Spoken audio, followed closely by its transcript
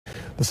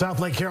The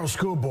Southlake Carroll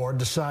School Board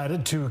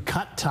decided to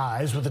cut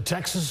ties with the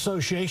Texas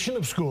Association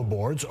of School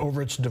Boards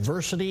over its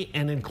diversity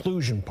and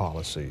inclusion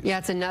policies. Yeah,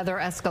 it's another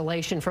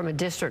escalation from a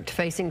district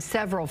facing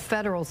several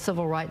federal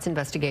civil rights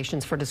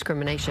investigations for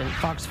discrimination.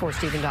 Fox 4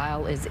 Stephen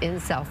Dial is in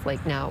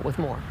Southlake now with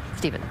more.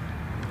 Stephen.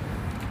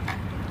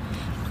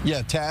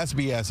 Yeah,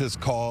 TASB, as it's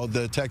called,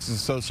 the Texas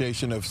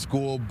Association of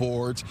School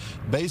Boards.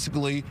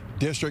 Basically,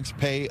 districts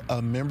pay a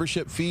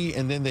membership fee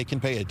and then they can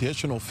pay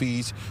additional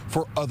fees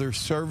for other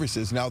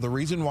services. Now, the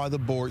reason why the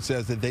board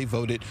says that they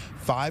voted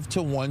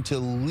 5-1 to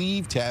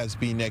leave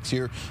TASB next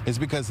year is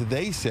because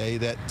they say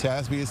that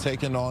TASB has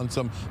taken on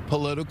some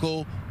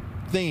political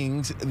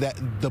things that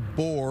the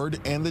board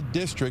and the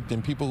district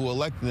and people who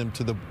elected them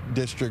to the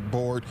district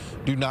board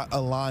do not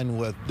align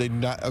with, they do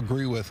not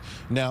agree with.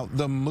 Now,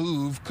 the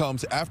move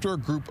comes after a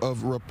group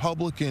of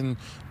Republican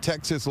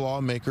Texas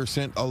lawmakers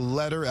sent a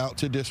letter out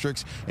to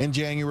districts in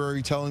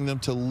January telling them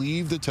to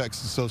leave the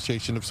Texas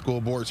Association of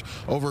School Boards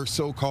over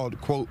so-called,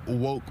 quote,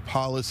 woke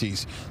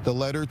policies. The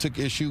letter took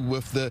issue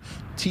with the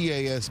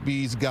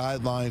TASB's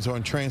guidelines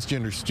on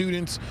transgender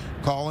students,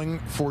 calling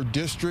for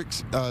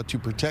districts to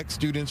protect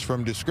students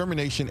from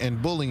discrimination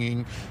and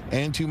bullying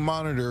and to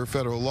monitor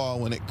federal law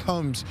when it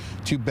comes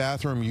to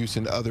bathroom use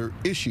and other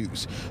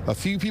issues. A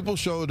few people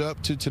showed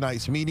up to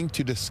tonight's meeting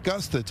to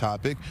discuss the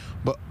topic,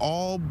 but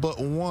all but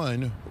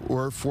one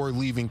were for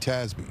leaving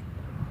TASB.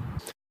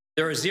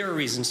 There are zero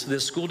reasons for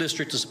this school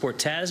district to support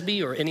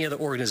TASB or any other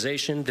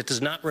organization that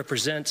does not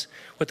represent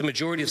what the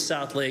majority of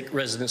Southlake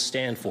residents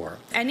stand for.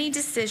 Any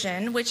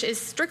decision which is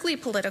strictly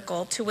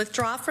political to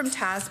withdraw from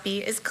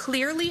TASB is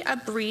clearly a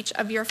breach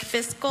of your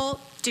fiscal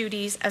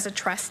duties as a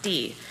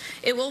trustee.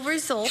 It will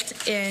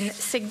result in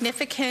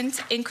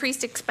significant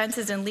increased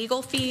expenses in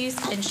legal fees,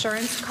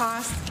 insurance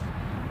costs.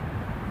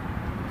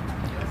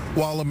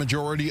 While a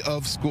majority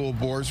of school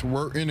boards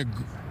were in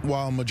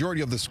While a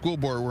majority of the school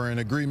board were in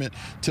agreement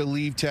to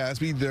leave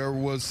TASB, there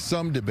was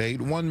some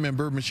debate. One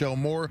member, Michelle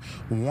Moore,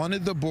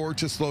 wanted the board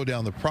to slow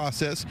down the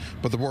process,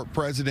 but the board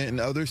president and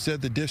others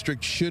said the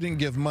district shouldn't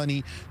give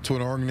money to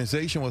an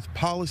organization with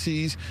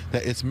policies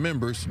that its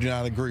members do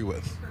not agree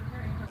with.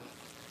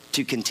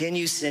 To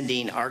continue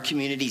sending our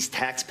community's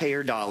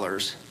taxpayer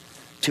dollars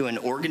to an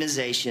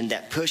organization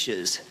that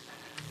pushes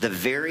the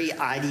very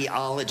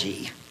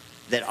ideology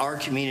that our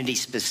community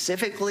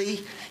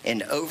specifically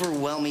and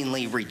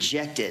overwhelmingly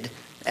rejected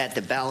at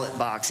the ballot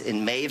box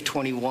in May of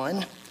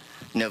 21,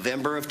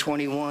 November of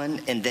 21,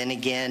 and then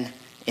again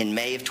in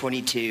May of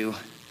 22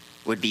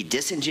 would be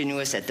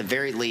disingenuous at the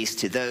very least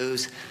to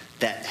those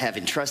that have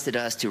entrusted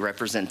us to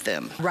represent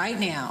them. Right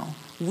now,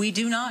 we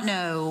do not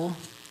know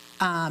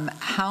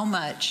how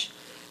much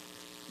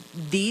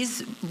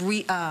these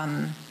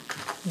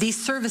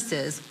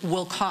services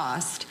will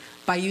cost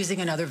by using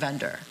another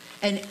vendor.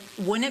 And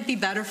wouldn't it be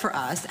better for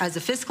us as a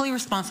fiscally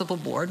responsible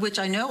board, which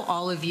I know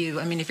all of you,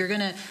 I mean, if you're going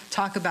to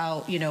talk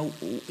about, you know,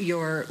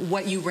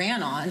 what you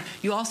ran on,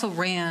 you also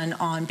ran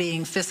on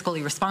being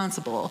fiscally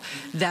responsible,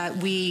 that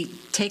we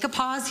take a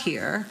pause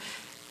here,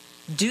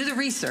 do the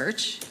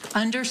research,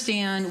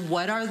 understand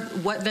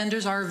what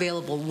vendors are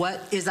available,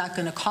 what is that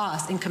going to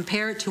cost, and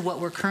compare it to what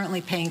we're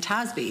currently paying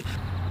TASB.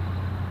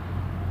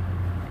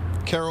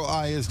 Carroll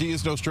ISD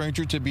is no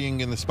stranger to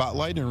being in the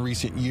spotlight in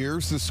recent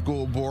years. The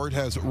school board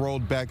has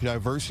rolled back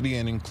diversity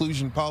and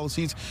inclusion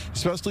policies,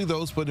 especially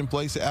those put in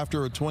place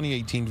after a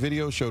 2018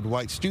 video showed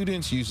white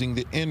students using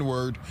the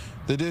N-word.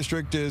 The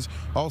district is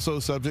also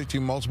subject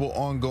to multiple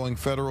ongoing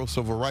federal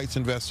civil rights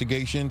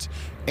investigations,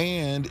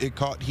 and it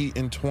caught heat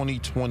in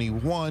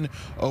 2021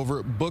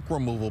 over book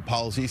removal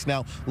policies.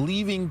 Now,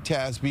 leaving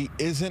TASB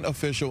isn't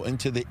official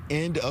until the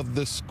end of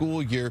the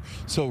school year,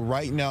 so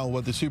right now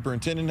what the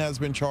superintendent has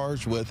been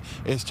charged with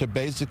is to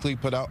basically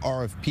put out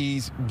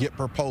RFPs, get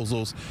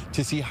proposals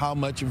to see how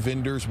much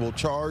vendors will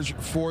charge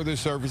for the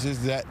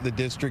services that the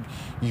district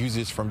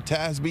uses from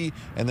TASB,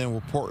 and then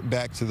report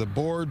back to the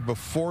board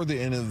before the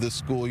end of the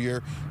school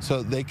year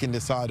so they can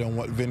decide on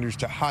what vendors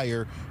to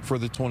hire for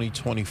the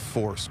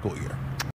 2024 school year.